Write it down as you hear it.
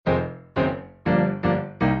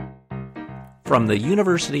From the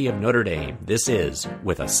University of Notre Dame, this is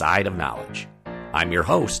With a Side of Knowledge. I'm your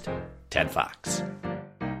host, Ted Fox.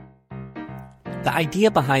 The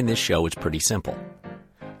idea behind this show is pretty simple.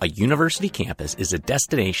 A university campus is a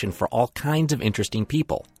destination for all kinds of interesting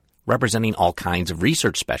people, representing all kinds of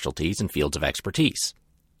research specialties and fields of expertise.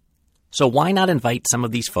 So why not invite some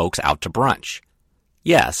of these folks out to brunch?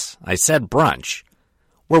 Yes, I said brunch,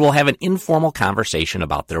 where we'll have an informal conversation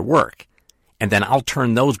about their work, and then I'll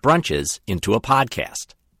turn those brunches into a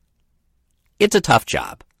podcast. It's a tough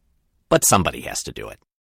job, but somebody has to do it.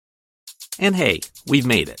 And hey, we've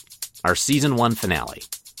made it, our Season 1 finale.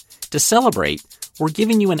 To celebrate, we're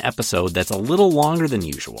giving you an episode that's a little longer than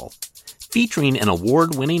usual, featuring an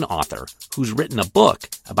award-winning author who's written a book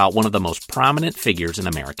about one of the most prominent figures in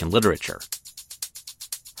American literature.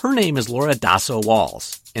 Her name is Laura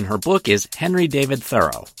Dasso-Walls, and her book is Henry David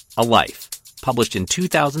Thoreau, A Life, published in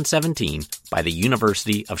 2017 by the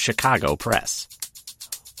University of Chicago Press.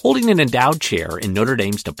 Holding an endowed chair in Notre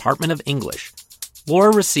Dame's Department of English,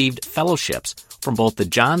 Laura received fellowships from both the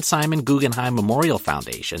John Simon Guggenheim Memorial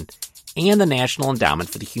Foundation and the National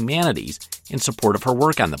Endowment for the Humanities in support of her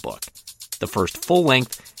work on the book, the first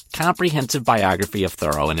full-length, comprehensive biography of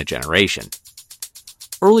Thoreau in a generation.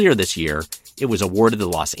 Earlier this year, it was awarded the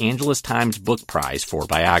Los Angeles Times Book Prize for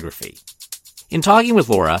biography. In talking with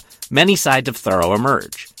Laura, many sides of Thoreau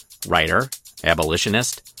emerge: writer,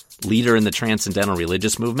 abolitionist, leader in the Transcendental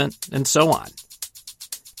Religious Movement, and so on.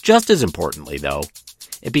 Just as importantly, though,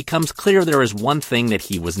 it becomes clear there is one thing that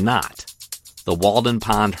he was not: the Walden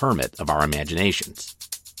Pond hermit of our imaginations.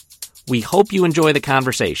 We hope you enjoy the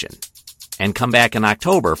conversation, and come back in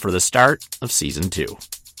October for the start of Season 2.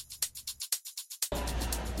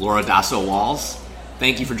 Laura Dasso-Walls,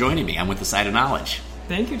 thank you for joining me. I'm with the Side of Knowledge.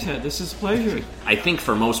 Thank you, Ted. This is a pleasure. I think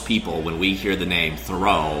for most people, when we hear the name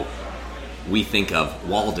Thoreau, we think of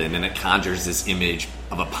Walden, and it conjures this image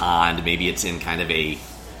of a pond. Maybe it's in kind of a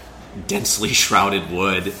densely shrouded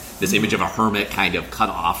wood, this image of a hermit kind of cut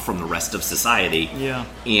off from the rest of society. Yeah.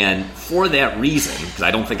 And for that reason, because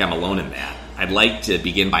I don't think I'm alone in that, I'd like to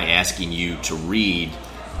begin by asking you to read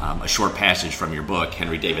a short passage from your book,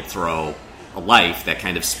 Henry David Thoreau, A Life, that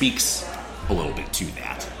kind of speaks a little bit to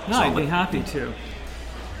that. No, I'd be happy to.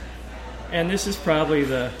 And this is probably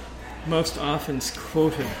the most often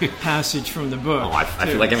quoted passage from the book. Oh, I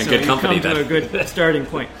feel like I'm in good company then. So you come to a good starting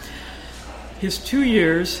point. His 2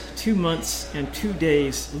 years, 2 months, and 2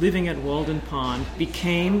 days living at Walden Pond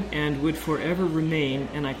became and would forever remain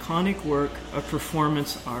an iconic work of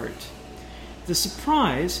performance art. The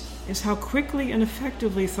surprise is how quickly and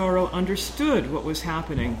effectively Thoreau understood what was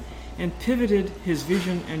happening and pivoted his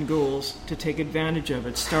vision and goals to take advantage of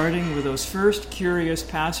it, starting with those first curious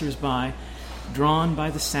passers-by drawn by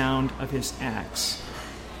the sound of his axe.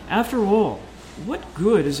 After all, what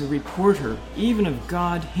good is a reporter, even of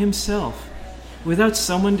God himself, without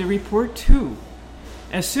someone to report to?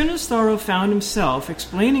 As soon as Thoreau found himself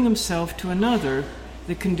explaining himself to another,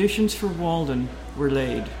 the conditions for Walden were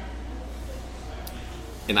laid.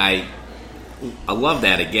 And I love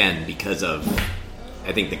that, again, because of,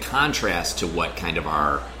 I think, the contrast to what kind of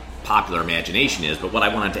our popular imagination is. But what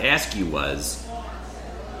I wanted to ask you was,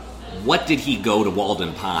 what did he go to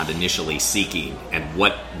Walden Pond initially seeking, and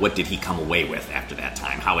what did he come away with after that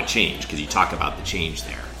time? How it changed, because you talk about the change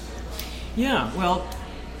there. Yeah, well,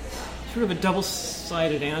 sort of a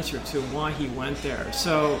double-sided answer to why he went there.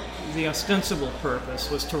 So the ostensible purpose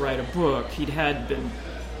was to write a book. He'd had been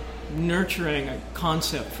nurturing a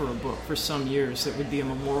concept for a book for some years that would be a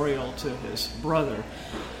memorial to his brother.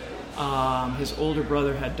 His older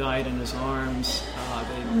brother had died in his arms.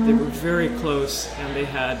 They were very close, and they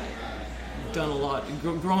had done a lot,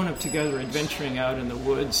 grown up together, adventuring out in the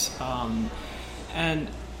woods. And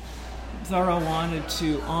Thoreau wanted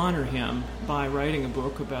to honor him by writing a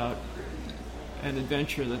book about an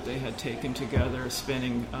adventure that they had taken together,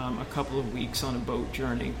 spending a couple of weeks on a boat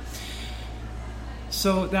journey.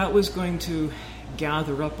 So that was going to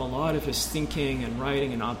gather up a lot of his thinking and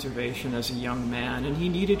writing and observation as a young man, and he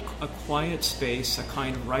needed a quiet space, a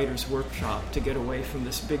kind of writer's workshop, to get away from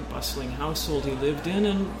this big bustling household he lived in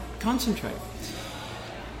and concentrate.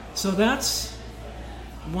 So that's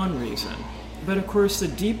one reason. But of course the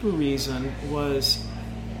deeper reason was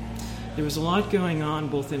there was a lot going on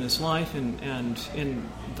both in his life and in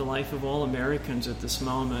the life of all Americans at this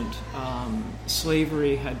moment.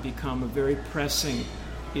 Slavery had become a very pressing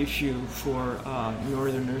issue for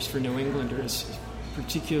Northerners, for New Englanders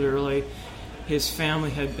particularly. His family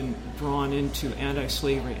had been drawn into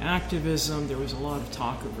anti-slavery activism. There was a lot of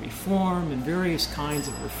talk of reform and various kinds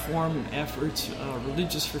of reform efforts,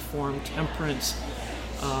 religious reform, temperance,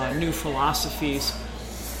 new philosophies.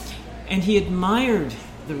 And he admired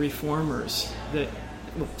the reformers,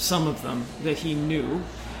 some of them that he knew,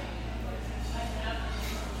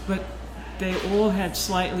 but they all had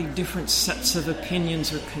slightly different sets of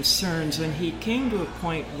opinions or concerns, and he came to a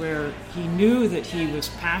point where he knew that he was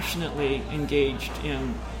passionately engaged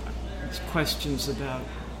in questions about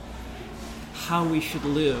how we should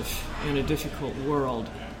live in a difficult world,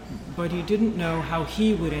 but he didn't know how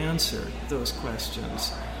he would answer those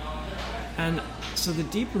questions. And so the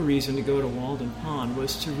deeper reason to go to Walden Pond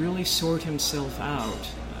was to really sort himself out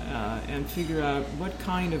and figure out what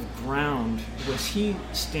kind of ground was he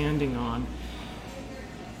standing on,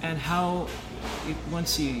 and how,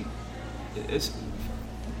 once he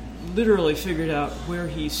literally figured out where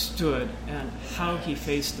he stood and how he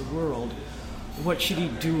faced the world, what should he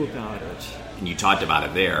do about it? And you talked about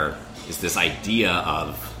it there, is this idea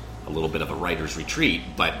of a little bit of a writer's retreat,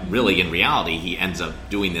 but really in reality he ends up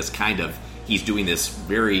doing this he's doing this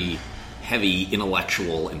very heavy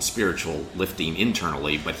intellectual and spiritual lifting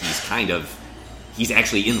internally, but he's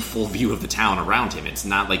actually in full view of the town around him. It's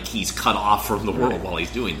not like he's cut off from the world while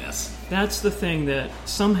he's doing this. That's the thing that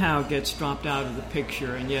somehow gets dropped out of the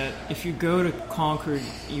picture, and yet if you go to Concord,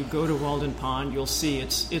 you go to Walden Pond, you'll see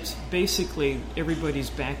it's basically everybody's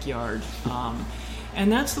backyard. And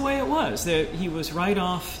that's the way it was. He was right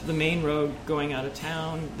off the main road going out of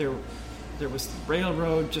town. There was the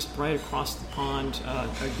railroad just right across the pond, a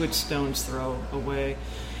good stone's throw away.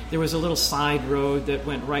 There was a little side road that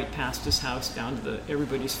went right past his house down to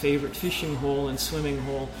everybody's favorite fishing hole and swimming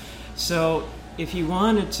hole. So if he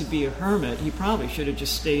wanted to be a hermit, he probably should have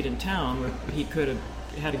just stayed in town, where he could have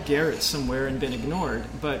had a garret somewhere and been ignored.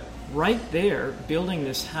 But right there, building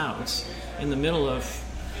this house in the middle of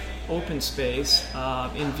open space,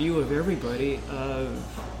 in view of everybody,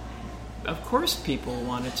 of course people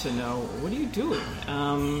wanted to know, what are you doing?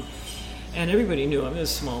 And everybody knew him. It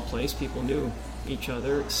was a small place. People knew each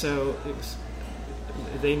other. So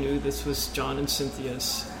they knew this was John and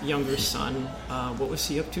Cynthia's younger son. What was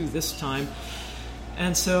he up to this time?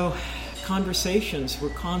 And so conversations were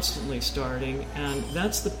constantly starting, and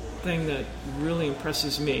that's the thing that really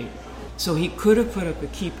impresses me. So he could have put up a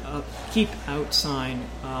keep out sign.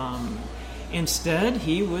 Instead,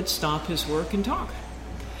 he would stop his work and talk.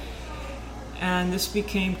 And this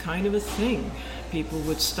became kind of a thing. People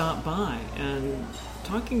would stop by, and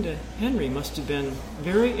talking to Henry must have been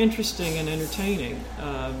very interesting and entertaining.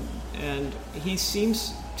 And he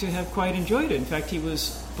seems to have quite enjoyed it. In fact, he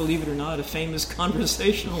was, believe it or not, a famous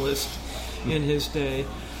conversationalist in his day.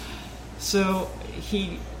 So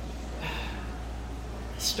he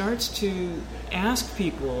starts to ask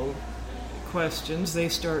people questions. They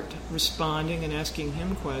start responding and asking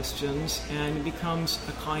him questions, and it becomes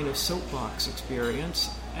a kind of soapbox experience.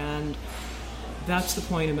 And that's the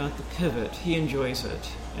point about the pivot. He enjoys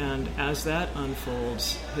it. And as that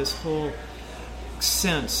unfolds, his whole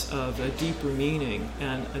sense of a deeper meaning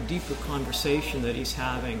and a deeper conversation that he's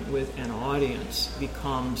having with an audience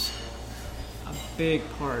becomes a big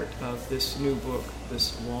part of this new book,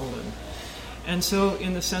 this Walden. And so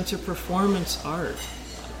in the sense of performance art,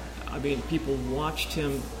 I mean, people watched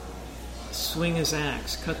him swing his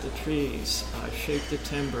axe, cut the trees, shape the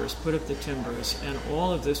timbers, put up the timbers, and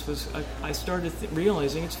all of this was, I started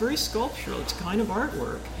realizing it's very sculptural. It's a kind of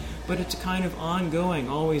artwork, but it's a kind of ongoing,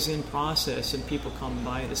 always in process, and people come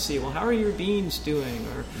by to see, well, how are your beans doing?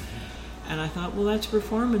 And I thought, well, that's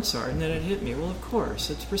performance art. And then it hit me, well, of course,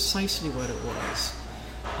 it's precisely what it was.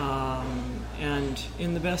 And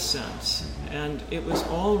in the best sense. And it was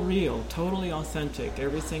all real, totally authentic.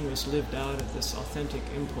 Everything was lived out of this authentic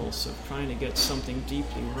impulse of trying to get something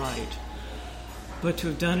deeply right. But to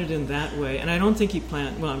have done it in that way, and I don't think he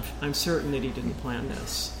planned, well, I'm certain that he didn't plan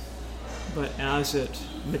this, but as it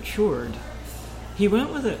matured, he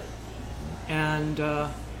went with it.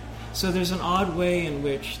 And so there's an odd way in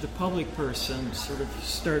which the public person sort of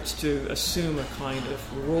starts to assume a kind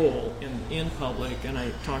of role in public, and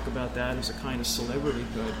I talk about that as a kind of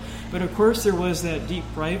celebrityhood. But of course there was that deep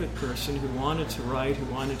private person who wanted to write,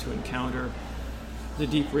 who wanted to encounter the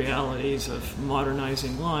deep realities of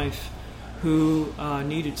modernizing life, who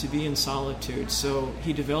needed to be in solitude. So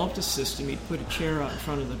he developed a system. He'd put a chair out in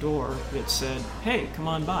front of the door that said, hey, come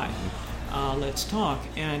on by. Let's talk.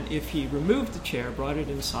 And if he removed the chair, brought it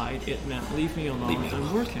inside, it meant leave me alone,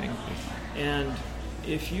 I'm working. And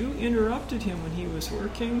if you interrupted him when he was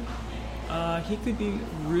working, he could be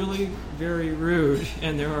really very rude.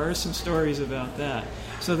 And there are some stories about that.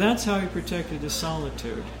 So that's how he protected his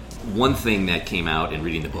solitude. One thing that came out in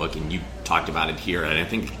reading the book, and you talked about it here, and I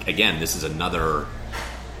think, again, this is another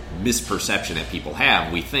misperception that people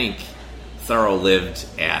have. We think Thoreau lived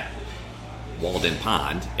at Walden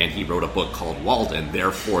Pond, and he wrote a book called Walden.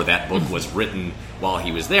 Therefore, that book was written while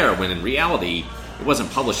he was there, when in reality, it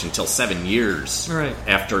wasn't published until 7 years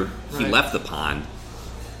after he left the pond.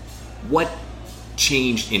 What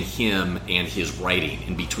changed in him and his writing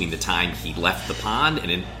in between the time he left the pond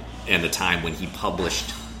and the time when he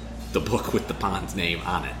published the book with the pond's name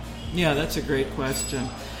on it? Yeah, that's a great question.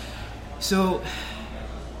 So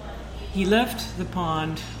he left the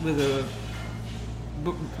pond with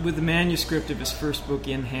the manuscript of his first book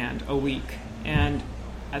in hand, a week. And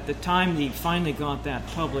at the time he finally got that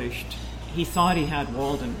published, he thought he had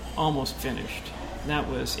Walden almost finished. That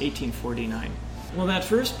was 1849. Well, that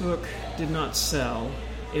first book did not sell.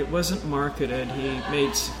 It wasn't marketed.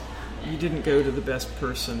 He didn't go to the best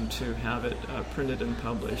person to have it printed and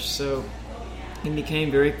published. So it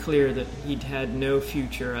became very clear that he'd had no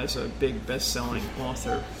future as a big best-selling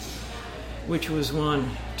author, which was one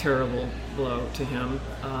terrible blow to him,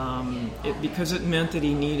 because it meant that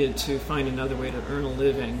he needed to find another way to earn a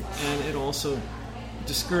living, and it also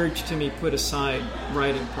discouraged him. He put aside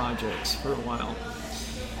writing projects for a while.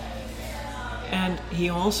 And he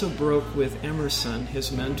also broke with Emerson,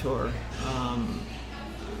 his mentor,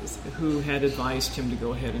 who had advised him to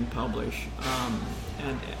go ahead and publish,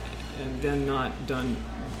 and then not done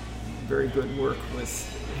very good work with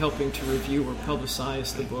helping to review or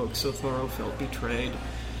publicize the book, so Thoreau felt betrayed.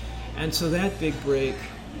 And so that big break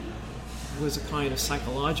was a kind of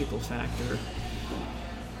psychological factor.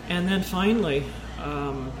 And then finally,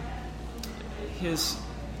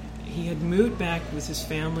 he had moved back with his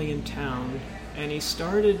family in town, and he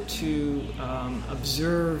started to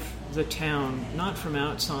observe the town, not from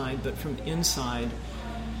outside, but from inside,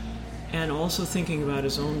 and also thinking about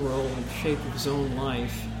his own role and the shape of his own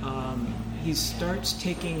life. He starts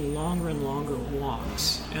taking longer and longer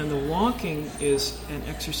walks, and the walking is an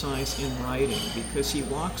exercise in writing, because he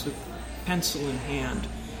walks with pencil in hand,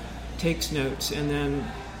 takes notes, and then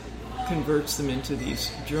converts them into these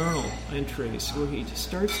journal entries where he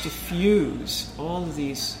starts to fuse all of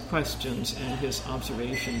these questions and his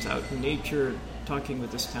observations out in nature, talking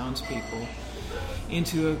with his townspeople,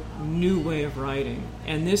 into a new way of writing.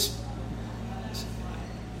 And this,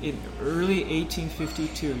 in early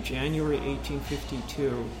 1852, January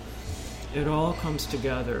 1852, it all comes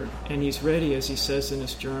together, and he's ready, as he says in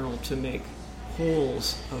his journal, to make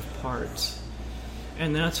wholes of parts.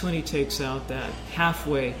 And that's when he takes out that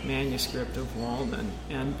halfway manuscript of Walden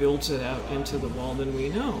and builds it out into the Walden we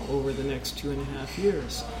know over the next 2.5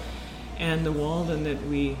 years. And the Walden that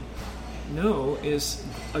we know is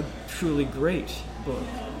a truly great book.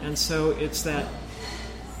 And so it's the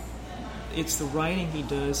writing he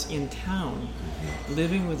does in town,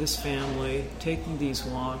 living with his family, taking these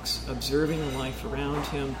walks, observing the life around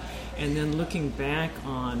him, and then looking back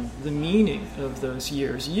on the meaning of those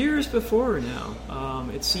years before now.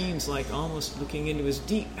 It seems like almost looking into his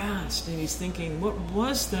deep past, and he's thinking, what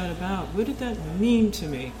was that about? What did that mean to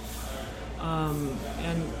me?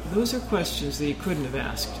 And those are questions that he couldn't have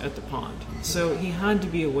asked at the pond. So he had to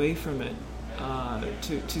be away from it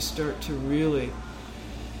to start to really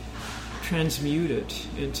transmute it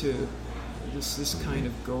into this kind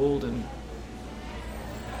of golden,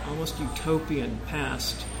 almost utopian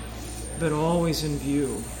past, but always in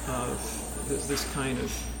view of this kind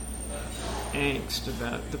of angst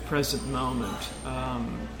about the present moment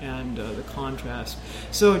and the contrast.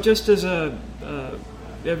 So just as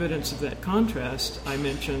evidence of that contrast, I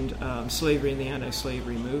mentioned slavery and the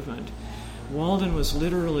anti-slavery movement. Walden was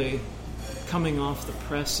literally coming off the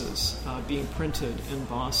presses, being printed in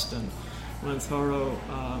Boston, when Thoreau,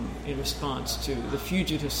 in response to the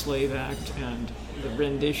Fugitive Slave Act and the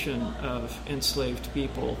rendition of enslaved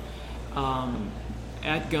people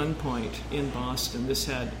at gunpoint in Boston, this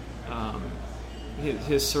had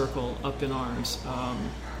his circle up in arms,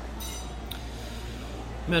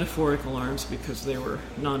 metaphorical arms, because they were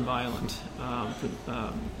nonviolent,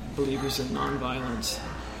 believers in nonviolence.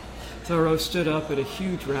 Thoreau stood up at a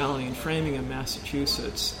huge rally in Framingham,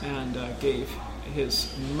 Massachusetts, and gave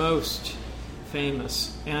his most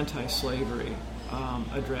famous anti-slavery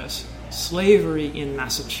address, Slavery in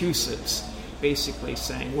Massachusetts, basically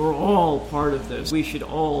saying, we're all part of this. We should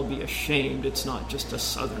all be ashamed. It's not just a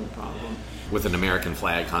Southern problem. With an American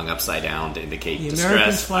flag hung upside down to indicate distress. The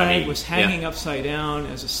American flag was hanging upside down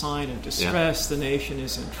as a sign of distress. The nation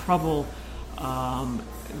is in trouble.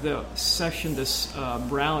 The session, this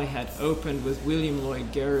rally had opened with William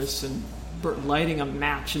Lloyd Garrison lighting a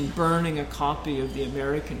match and burning a copy of the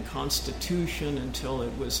American Constitution until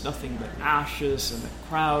it was nothing but ashes, and the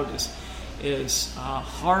crowd is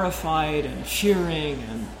horrified and cheering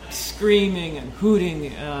and screaming and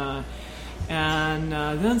hooting, And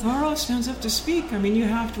then Thoreau stands up to speak. I mean, you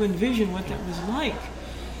have to envision what that was like.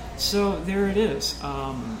 So there it is.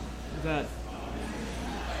 That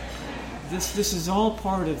this is all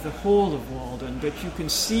part of the whole of Walden, but you can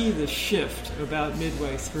see the shift about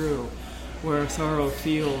midway through where Thoreau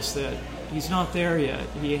feels that he's not there yet.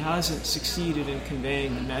 He hasn't succeeded in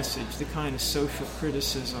conveying the message. The kind of social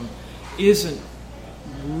criticism isn't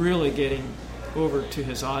really getting over to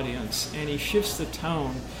his audience, and he shifts the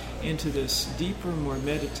tone into this deeper, more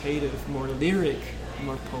meditative, more lyric,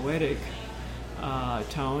 more poetic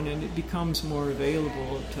tone, and it becomes more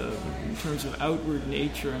available in terms of outward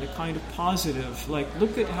nature and a kind of positive, like,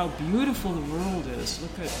 look at how beautiful the world is,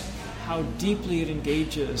 look at how deeply it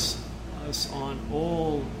engages us on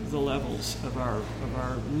all the levels of our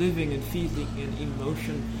living and feeling and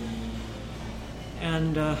emotion,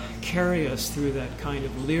 and carry us through that kind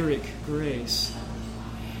of lyric grace.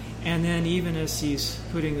 And then even as he's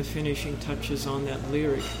putting the finishing touches on that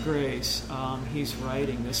lyric grace, he's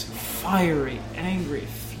writing this fiery, angry,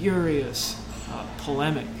 furious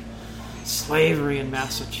polemic, slavery in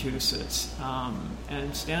Massachusetts,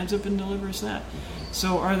 and stands up and delivers that.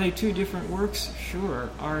 So are they two different works?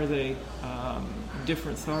 Sure. Are they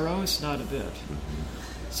different Thoreaus? Not a bit.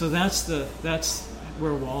 So that's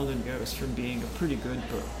where Walden goes from being a pretty good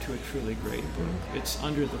book to a truly great book. It's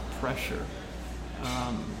under the pressure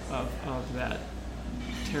of that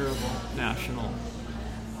terrible national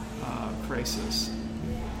crisis.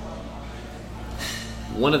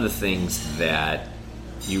 One of the things that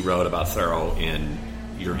you wrote about Thoreau in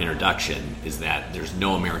your introduction is that there's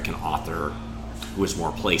no American author who is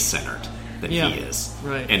more place-centered than he is.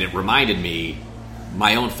 Right. And it reminded me,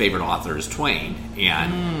 my own favorite author is Twain,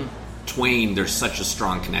 and Twain, there's such a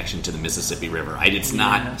strong connection to the Mississippi River. It's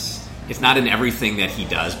not in everything that he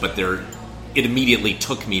does, but it immediately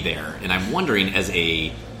took me there. And I'm wondering, as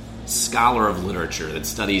a scholar of literature that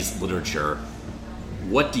studies literature,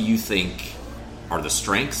 what do you think are the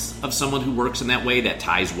strengths of someone who works in that way, that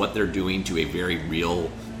ties what they're doing to a very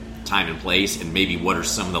real time and place, and maybe what are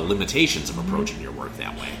some of the limitations of approaching your work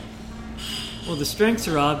that way? Well, the strengths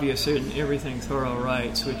are obvious in everything Thoreau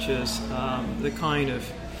writes, which is the kind of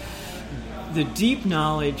the deep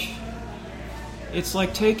knowledge. It's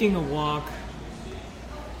like taking a walk,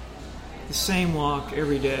 the same walk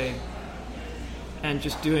every day, and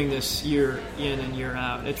just doing this year in and year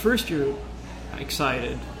out. At first you're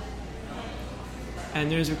excited, and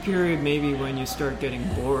there's a period maybe when you start getting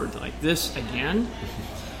bored, like this again.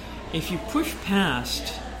 If you push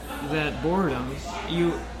past that boredom,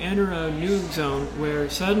 you enter a new zone where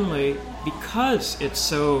suddenly, because it's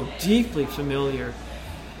so deeply familiar,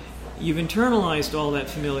 you've internalized all that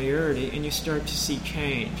familiarity, and you start to see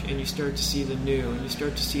change, and you start to see the new, and you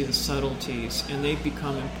start to see the subtleties, and they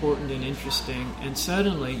become important and interesting, and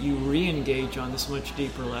suddenly you re-engage on this much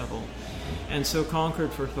deeper level. And so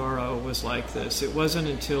Concord for Thoreau was like this. It wasn't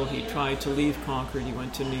until he tried to leave Concord, he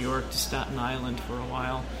went to New York, to Staten Island for a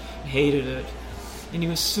while, hated it, and he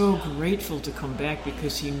was so grateful to come back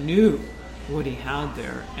because he knew what he had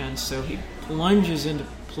there, and so he plunges into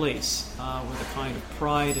place with a kind of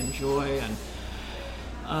pride and joy,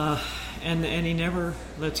 and he never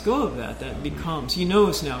lets go of that. That becomes, he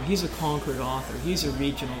knows now he's a Concord author, he's a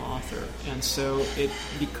regional author, and so it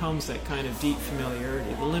becomes that kind of deep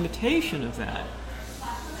familiarity. The limitation of that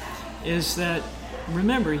is that,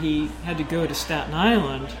 remember, he had to go to Staten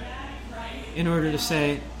Island in order to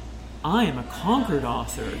say, I am a Concord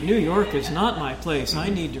author. New York is not my place. I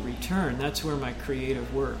need to return. That's where my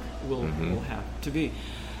creative work will have to be.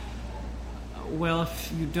 Well,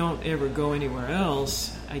 if you don't ever go anywhere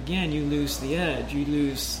else, again, you lose the edge. You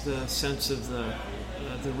lose the sense of the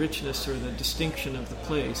richness or the distinction of the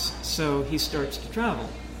place. So he starts to travel.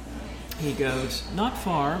 He goes not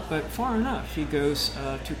far, but far enough. He goes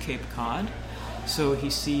to Cape Cod. So he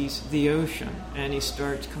sees the ocean, and he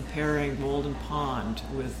starts comparing Walden Pond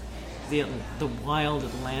with the wild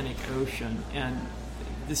Atlantic Ocean, and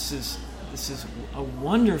this is a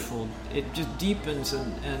wonderful. It just deepens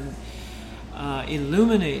and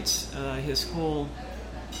illuminates his whole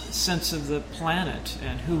sense of the planet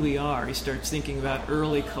and who we are. He starts thinking about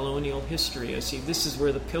early colonial history. This is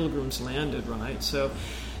where the Pilgrims landed, right? So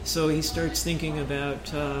he starts thinking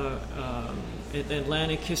about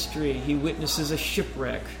Atlantic history. He witnesses a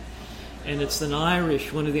shipwreck, and it's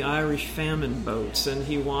one of the Irish famine boats, and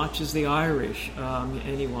he watches the Irish,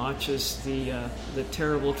 and he watches the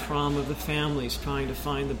terrible trauma of the families trying to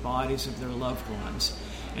find the bodies of their loved ones,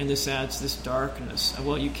 and this adds this darkness.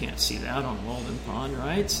 Well, you can't see that on Walden Pond,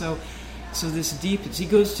 right? So this deepens. He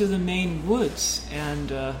goes to the Maine woods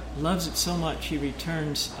and loves it so much he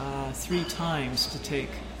returns 3 times to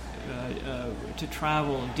take to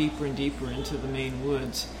travel deeper and deeper into the Maine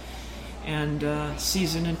woods, and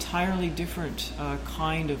sees an entirely different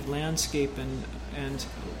kind of landscape and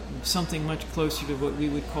something much closer to what we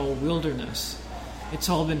would call wilderness. It's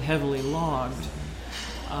all been heavily logged,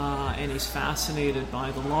 and he's fascinated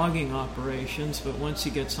by the logging operations, but once he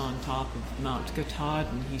gets on top of Mount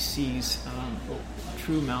Katahdin, he sees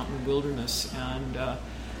true mountain wilderness and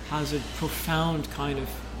has a profound kind of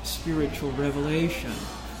spiritual revelation,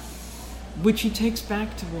 which he takes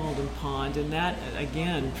back to Walden Pond, and that,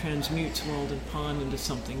 again, transmutes Walden Pond into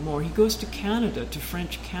something more. He goes to Canada, to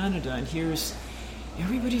French Canada, and hears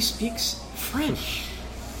everybody speaks French.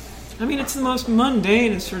 I mean, it's the most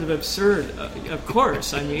mundane and sort of absurd, of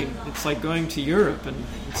course. I mean, it's like going to Europe and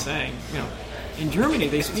saying, in Germany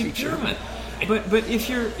they speak German. But if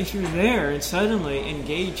you're there and suddenly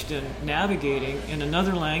engaged in navigating in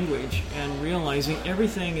another language and realizing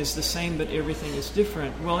everything is the same but everything is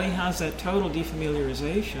different, well, he has that total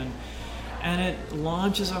defamiliarization, and it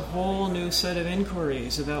launches a whole new set of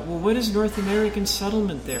inquiries about, well, what is North American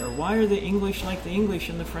settlement there? Why are the English like the English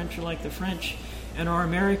and the French are like the French? And our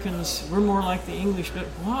Americans, we're more like the English, but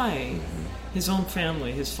why? His own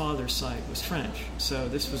family, his father's side, was French. So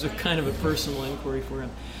this was a kind of a personal inquiry for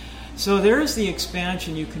him. So there's the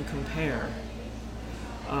expansion you can compare.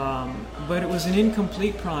 But it was an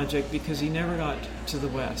incomplete project because he never got to the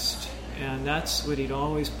West. And that's what he'd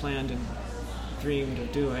always planned and dreamed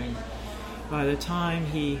of doing. By the time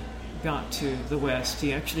he got to the West,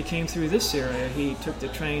 he actually came through this area. He took the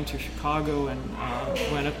train to Chicago and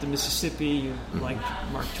went up the Mississippi, like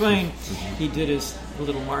Mark Twain. He did his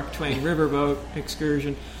little Mark Twain riverboat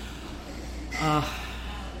excursion.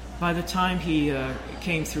 By the time he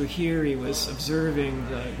came through here, he was observing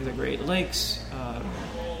the Great Lakes.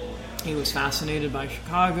 He was fascinated by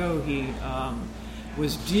Chicago. He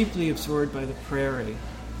was deeply absorbed by the prairie.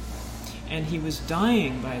 And he was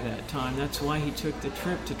dying by that time. That's why he took the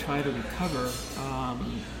trip to try to recover.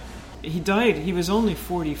 He died, he was only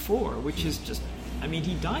 44, which is just,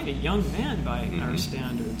 he died a young man by our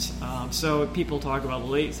standards. So people talk about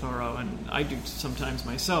late Thoreau, and I do sometimes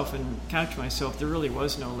myself, and catch myself, there really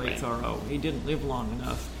was no late Thoreau. He didn't live long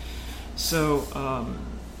enough. So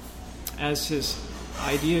as his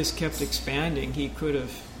ideas kept expanding, he could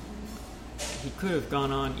have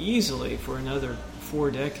gone on easily for another 4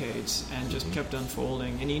 decades and just kept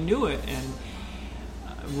unfolding, and he knew it, and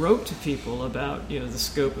wrote to people about the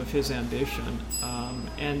scope of his ambition,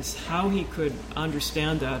 and how he could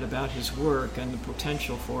understand that about his work and the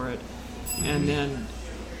potential for it, and then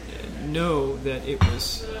know that it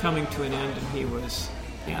was coming to an end and he was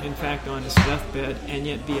in fact on his deathbed, and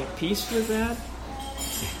yet be at peace with that.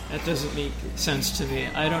 That doesn't make sense to me.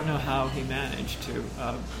 I don't know how he managed to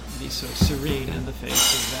be so serene in the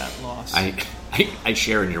face of that loss. I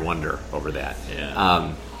share in your wonder over that.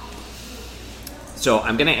 Yeah. So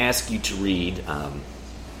I'm going to ask you to read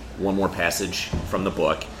one more passage from the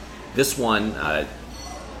book. This one,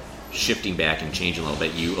 shifting back and changing a little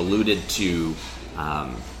bit, you alluded to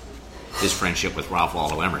his friendship with Ralph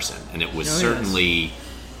Waldo Emerson, and it was certainly,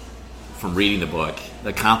 from reading the book,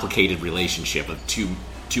 the complicated relationship of two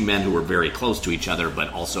men who were very close to each other,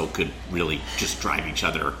 but also could really just drive each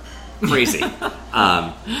other crazy.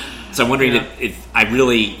 So I'm wondering if I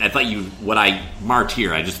thought what I marked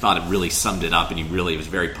here, I just thought it really summed it up, and it was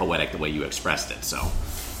very poetic the way you expressed it. So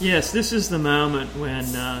yes, this is the moment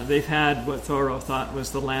when they've had what Thoreau thought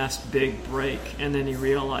was the last big break, and then he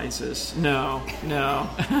realizes, no,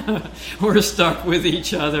 we're stuck with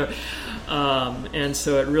each other. And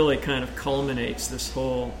so it really kind of culminates this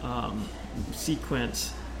whole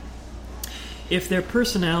sequence. If their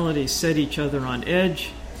personalities set each other on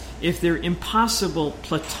edge, if their impossible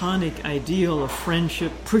platonic ideal of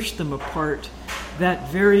friendship pushed them apart, that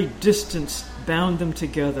very distance bound them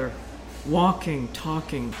together, walking,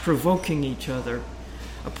 talking, provoking each other.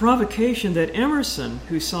 A provocation that Emerson,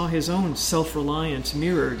 who saw his own self-reliance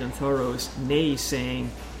mirrored in Thoreau's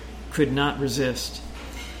nay-saying, could not resist.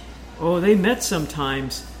 Oh, they met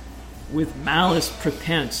sometimes with malice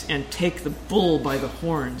prepense and take the bull by the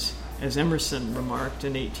horns, as Emerson remarked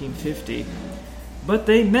in 1850. But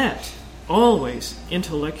they met, always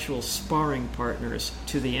intellectual sparring partners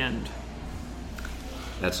to the end.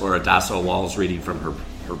 That's Laura Dasso-Walls reading from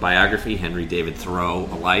her biography, Henry David Thoreau,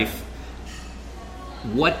 A Life.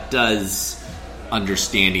 What does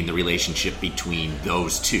understanding the relationship between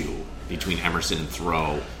those two, between Emerson and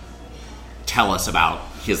Thoreau, tell us about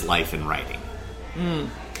his life and writing?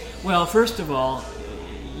 Well, first of all,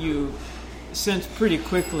 you sense pretty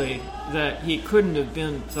quickly that he couldn't have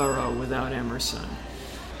been Thoreau without Emerson.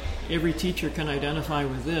 every teacher can identify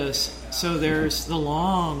with this. So there's the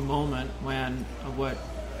long moment when what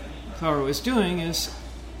Thoreau is doing is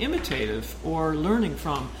imitative or learning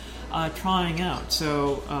from, trying out.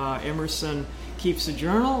 So Emerson keeps a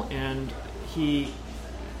journal, and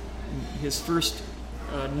his first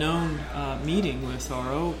known meeting with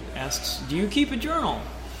Thoreau asks, "Do you keep a journal?"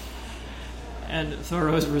 And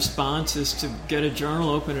Thoreau's response is to get a journal,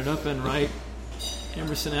 open it up, and write,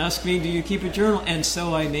 "Emerson asked me, 'Do you keep a journal?' And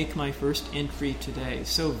so I make my first entry today."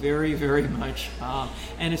 So very, very much.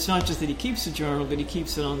 And it's not just that he keeps a journal, but he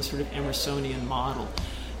keeps it on the sort of Emersonian model.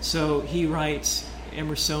 So he writes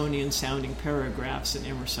Emersonian-sounding paragraphs and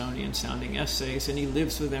Emersonian-sounding essays, and he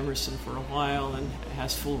lives with Emerson for a while and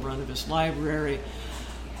has full run of his library.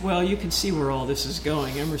 Well, you can see where all this is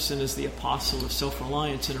going. Emerson is the apostle of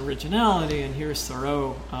self-reliance and originality, and here's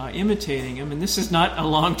Thoreau imitating him, and this is not a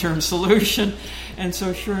long-term solution. And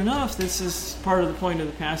so sure enough, this is part of the point of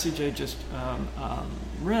the passage I just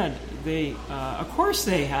read. Of course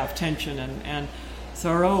they have tension, and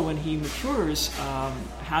Thoreau, when he matures,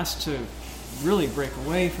 has to really break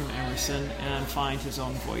away from Emerson and find his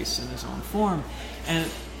own voice and his own form. And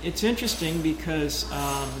it's interesting because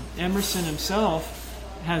Emerson himself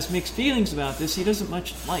has mixed feelings about this. He doesn't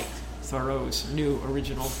much like Thoreau's new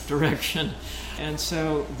original direction. And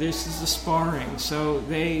so this is the sparring. So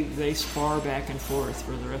they spar back and forth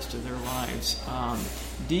for the rest of their lives.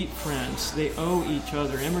 Deep friends. They owe each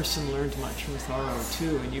other. Emerson learned much from Thoreau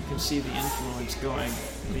too, and you can see the influence going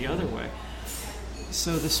the other way.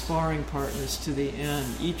 So the sparring partners to the end,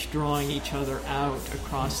 each drawing each other out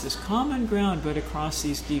across this common ground, but across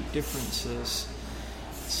these deep differences.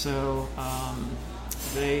 So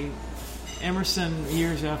Emerson,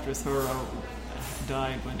 years after Thoreau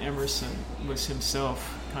died, when Emerson was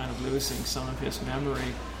himself kind of losing some of his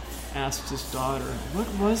memory, asked his daughter, "What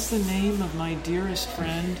was the name of my dearest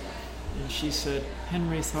friend?" And she said,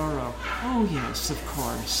 "Henry Thoreau." "Oh, yes, of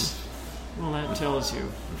course." Well, that tells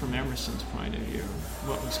you, from Emerson's point of view,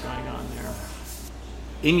 what was going on there.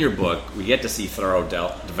 In your book, we get to see Thoreau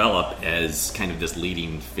develop as kind of this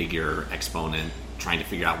leading figure, exponent, trying to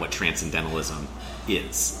figure out what transcendentalism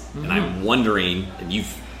is. Mm-hmm. And I'm wondering, and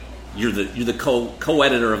you're the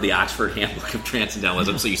co-editor of the Oxford Handbook of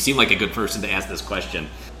Transcendentalism, so you seem like a good person to ask this question.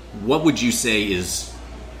 What would you say is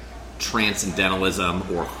transcendentalism,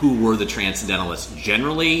 or who were the transcendentalists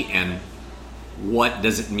generally, and what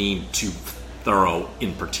does it mean to Thoreau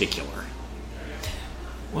in particular?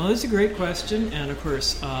 Well, it's a great question, and of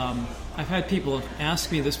course, I've had people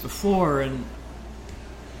ask me this before, and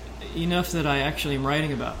enough that I actually am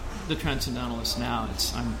writing about the Transcendentalists now.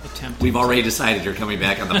 I'm attempting. We've already decided you're coming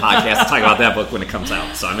back on the podcast to talk about that book when it comes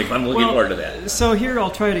out, so I'm looking forward to that. So here, I'll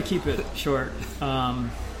try to keep it short.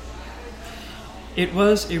 It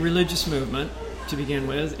was a religious movement to begin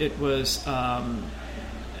with. It was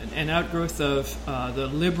an outgrowth of the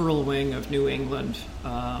liberal wing of New England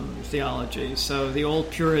theology. So the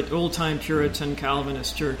old-time Puritan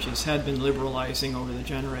Calvinist churches had been liberalizing over the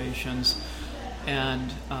generations,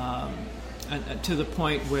 and to the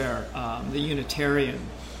point where the Unitarian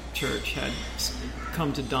church had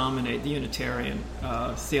come to dominate. The Unitarian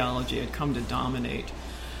theology had come to dominate.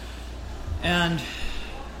 And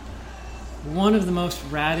one of the most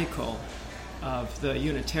radical of the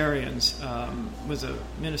Unitarians was a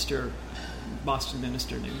minister, Boston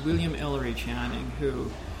minister named William Ellery Channing,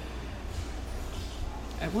 who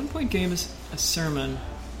at one point gave us a sermon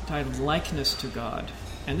titled "Likeness to God."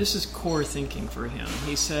 And this is core thinking for him.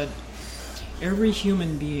 He said, every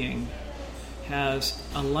human being has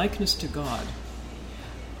a likeness to God.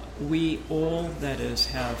 We all, that is,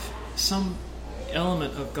 have some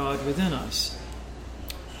element of God within us.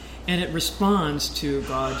 And it responds to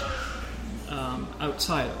God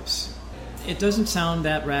outside us. It doesn't sound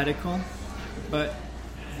that radical, but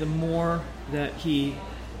the more that he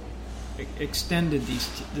extended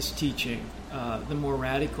this teaching, the more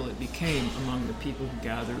radical it became among the people who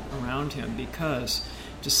gathered around him, because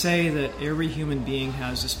to say that every human being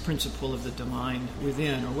has this principle of the divine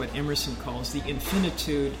within, or what Emerson calls the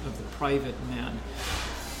infinitude of the private man,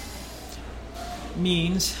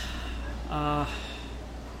 means,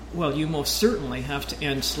 you most certainly have to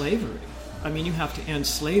end slavery. I mean, you have to end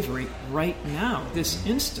slavery right now, this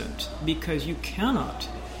instant, because you cannot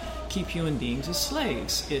keep human beings as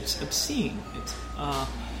slaves. It's obscene.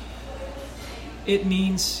 It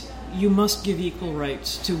means you must give equal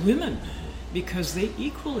rights to women, because they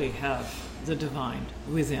equally have the divine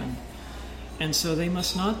within. And so they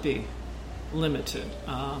must not be limited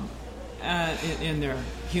in their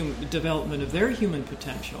development of their human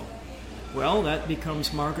potential. Well, that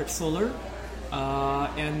becomes Margaret Fuller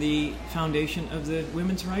and the foundation of the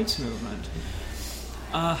women's rights movement.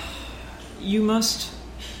 You must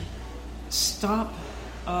stop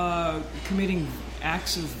committing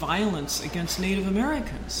acts of violence against Native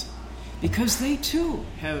Americans, because they too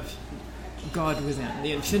have God within,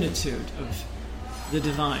 the infinitude of the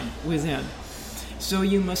divine within. So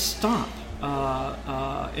you must stop,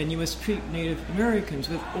 and you must treat Native Americans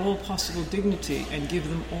with all possible dignity and give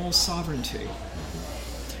them all sovereignty.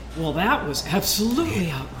 Well, that was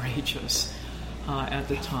absolutely outrageous at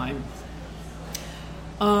the time.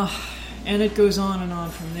 And it goes on and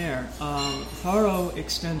on from there. Thoreau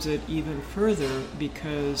extends it even further,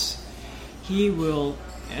 because he will,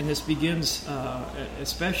 and this begins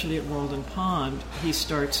especially at Walden Pond, he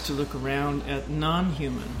starts to look around at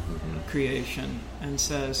non-human creation and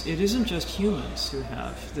says, it isn't just humans who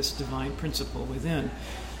have this divine principle within.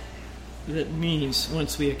 That means,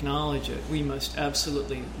 once we acknowledge it, we must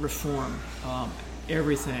absolutely reform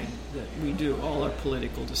everything that we do, all our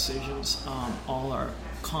political decisions, all our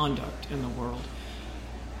conduct in the world.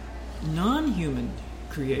 Non-human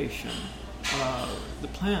creation, the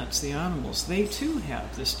plants, the animals, they too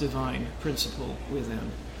have this divine principle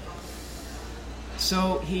within.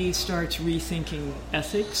 So he starts rethinking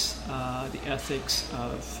ethics, the ethics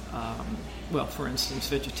of, for instance,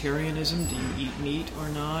 vegetarianism. Do you eat meat or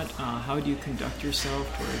not? How do you conduct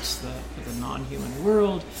yourself towards the non-human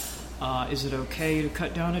world? Is it okay to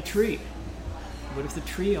cut down a tree? What if the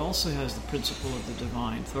tree also has the principle of the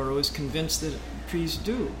divine? Thoreau is convinced that trees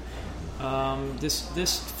do.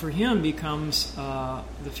 This for him becomes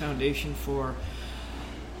the foundation for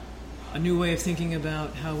a new way of thinking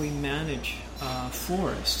about how we manage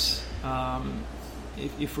forests.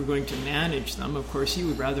 If we're going to manage them, of course, he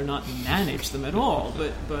would rather not manage them at all.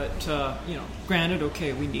 But granted,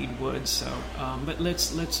 okay, we need wood, so but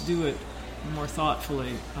let's do it more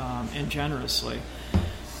thoughtfully and generously.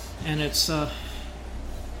 And it's a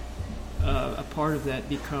part of that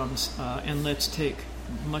becomes, and let's take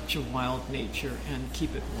much of wild nature and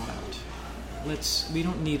keep it wild. We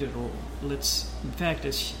don't need it all. In fact,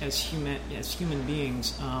 as human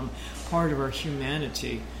beings, part of our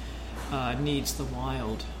humanity needs the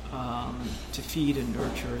wild to feed and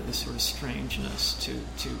nurture this sort of strangeness,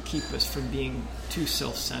 to keep us from being too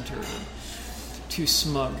self-centered and too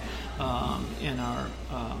smug in our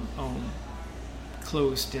own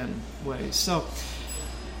closed-in ways. So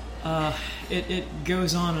it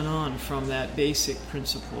goes on and on from that basic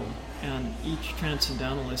principle, and each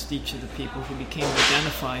transcendentalist, each of the people who became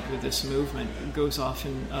identified with this movement, goes off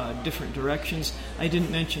in different directions. I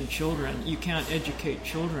didn't mention children. You can't educate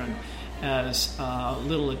children as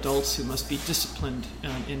little adults who must be disciplined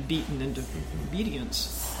and beaten into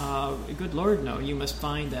obedience. Good Lord, no. You must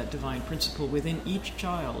find that divine principle within each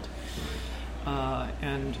child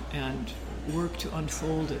and work to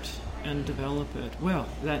unfold it and develop it. Well,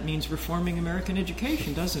 that means reforming American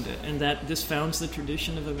education, doesn't it? And that this founds the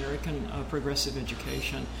tradition of American progressive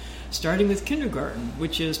education, starting with kindergarten,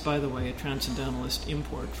 which is, by the way, a transcendentalist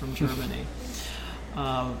import from Germany,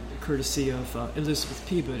 courtesy of Elizabeth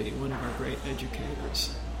Peabody, one of our great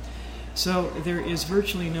educators. So there is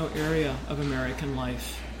virtually no area of American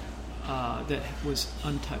life that was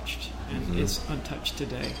untouched and is untouched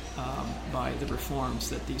today by the reforms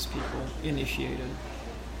that these people initiated.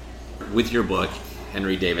 With your book,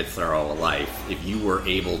 Henry David Thoreau, A Life, if you were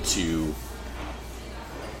able to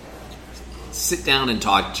sit down and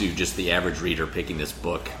talk to just the average reader picking this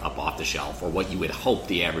book up off the shelf, or what you would hope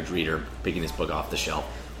the average reader picking this book off the shelf,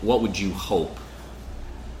 what would you hope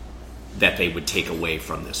that they would take away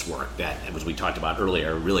from this work? That, as we talked about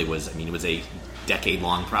earlier, really was, it was a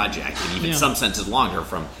decade-long project, and even in some senses longer,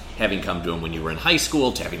 from having come to him when you were in high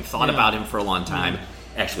school to having thought about him for a long time.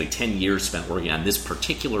 Actually 10 years spent working on this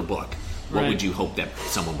particular book. What would you hope that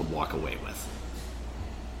someone would walk away with?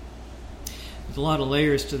 There's a lot of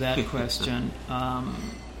layers to that question.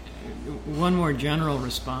 One more general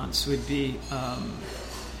response would be,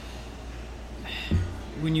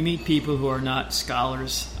 when you meet people who are not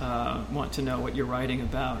scholars, want to know what you're writing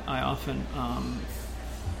about, I often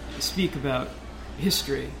speak about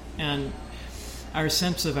history and our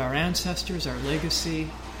sense of our ancestors, our legacy,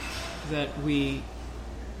 that we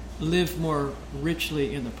live more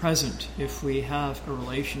richly in the present if we have a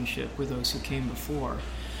relationship with those who came before,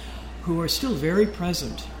 who are still very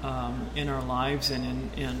present in our lives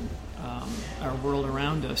and in our world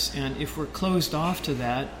around us. And if we're closed off to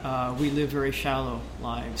that, we live very shallow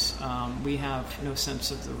lives. We have no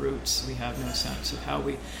sense of the roots. We have no sense of how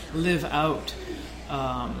we live out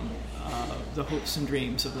the hopes and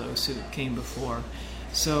dreams of those who came before.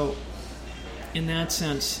 So in that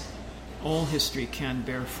sense, all history can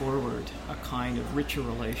bear forward a kind of richer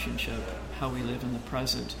relationship, how we live in the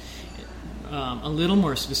present. A little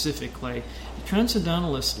more specifically, the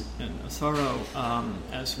Transcendentalist and Thoreau,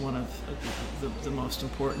 as one of the most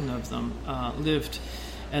important of them, lived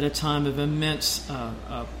at a time of immense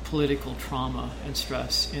political trauma and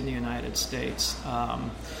stress in the United States.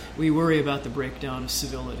 We worry about the breakdown of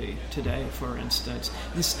civility today, for instance.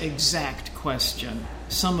 This exact question,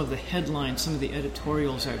 some of the headlines, some of the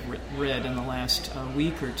editorials I've read in the last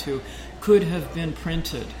week or two could have been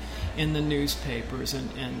printed in the newspapers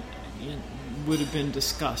and would have been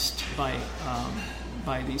discussed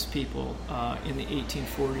by these people in the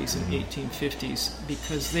 1840s and 1850s,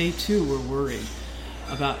 because they too were worried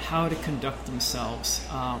about how to conduct themselves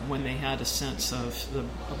when they had a sense of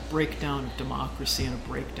a breakdown of democracy and a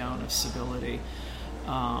breakdown of civility.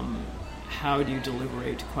 How do you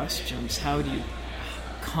deliberate questions? How do you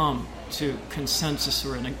come to consensus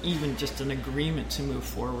or even just an agreement to move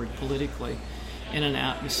forward politically in an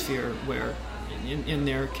atmosphere where, in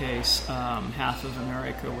their case, half of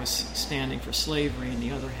America was standing for slavery and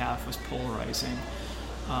the other half was polarizing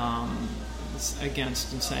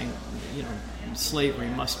against and saying, slavery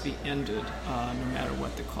must be ended no matter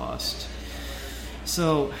what the cost.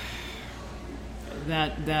 So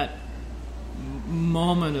that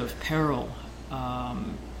moment of peril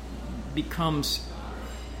becomes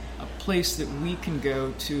a place that we can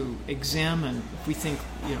go to examine if we think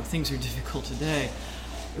things are difficult today.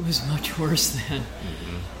 It was much worse then.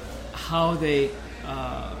 Mm-hmm. How they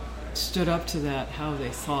stood up to that, how they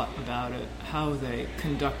thought about it, how they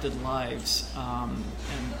conducted lives,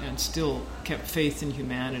 and still kept faith in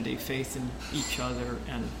humanity, faith in each other,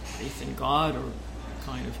 and faith in God, or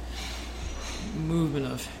kind of movement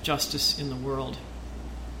of justice in the world.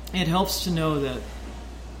 It helps to know that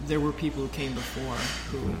there were people who came before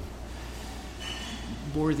who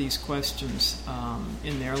bore these questions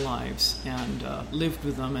in their lives and lived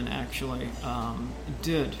with them, and actually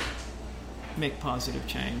did make positive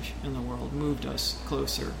change in the world, moved us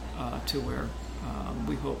closer to where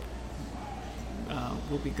we hope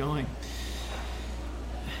we'll be going.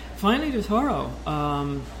 Finally, to Thoreau.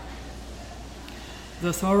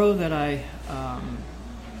 The Thoreau that I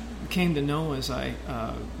came to know as I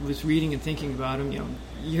was reading and thinking about him,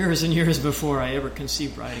 years and years before I ever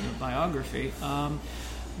conceived writing a biography,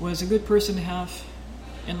 was a good person to have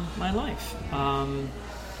in my life,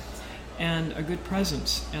 and a good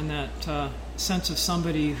presence, and that sense of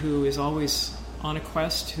somebody who is always on a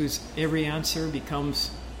quest, whose every answer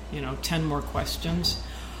becomes 10 more questions.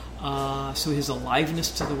 So his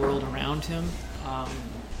aliveness to the world around him.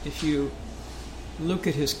 If you look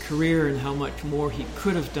at his career and how much more he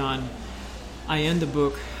could have done, I end the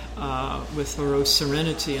book with Thoreau's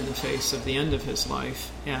serenity in the face of the end of his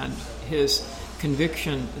life, and his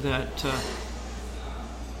conviction that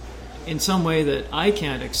in some way that I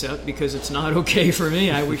can't accept because it's not okay for me.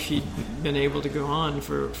 I wish he'd been able to go on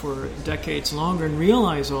for decades longer and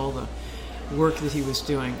realize all the work that he was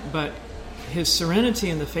doing. But his serenity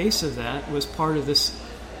in the face of that was part of this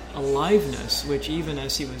aliveness, which even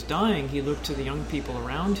as he was dying, he looked to the young people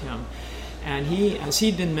around him. And as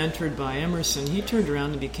he'd been mentored by Emerson, he turned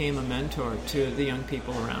around and became a mentor to the young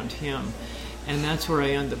people around him. And that's where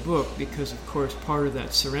I end the book, because, of course, part of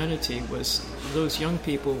that serenity was those young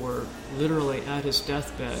people were literally at his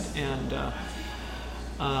deathbed. And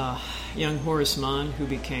young Horace Mann, who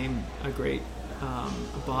became a great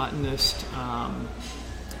botanist,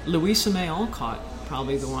 Louisa May Alcott,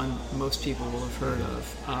 probably the one most people will have heard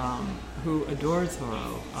of, who adored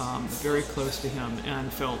Thoreau, very close to him,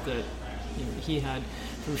 and felt that he had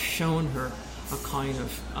shown her a kind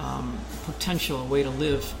of potential, a way to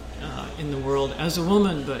live in the world as a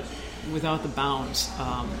woman, but without the bounds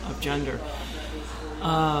of gender.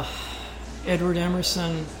 Edward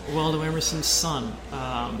Emerson, Waldo Emerson's son.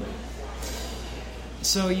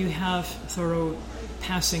 So you have Thoreau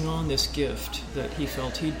passing on this gift that he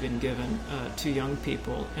felt he'd been given to young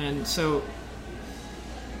people. And so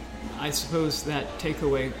I suppose that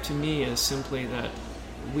takeaway to me is simply that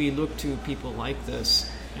we look to people like this,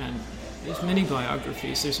 and there's many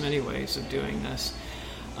biographies, there's many ways of doing this.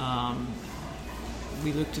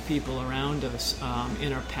 We look to people around us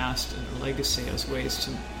in our past and legacy as ways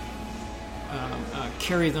to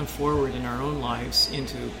carry them forward in our own lives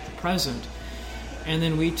into the present. And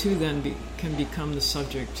then we too can become the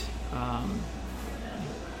subject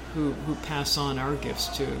who pass on our gifts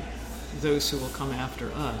to those who will come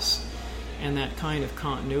after us. And that kind of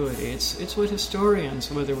continuity, it's what historians,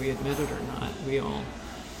 whether we admit it or not, we all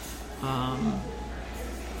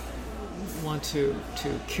want to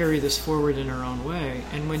carry this forward in our own way.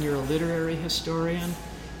 And when you're a literary historian,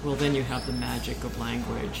 well, then you have the magic of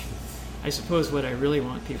language. I suppose what I really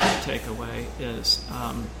want people to take away is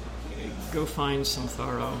go find some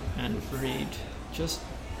Thoreau and read. Just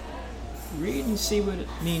read and see what it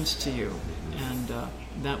means to you, and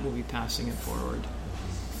that will be passing it forward.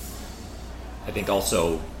 I think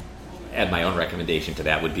also add my own recommendation to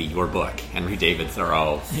that would be your book, Henry David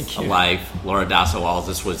Thoreau, Thank you. A Life. Laura Dasowals,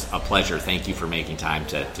 this was a pleasure. Thank you for making time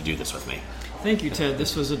to do this with me. Thank you, Ted.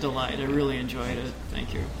 This was a delight. I really enjoyed it.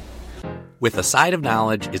 Thank you. With a Side of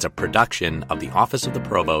Knowledge is a production of the Office of the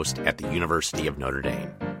Provost at the University of Notre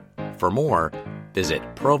Dame. For more, visit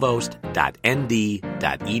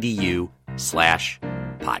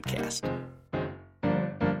provost.nd.edu/podcast.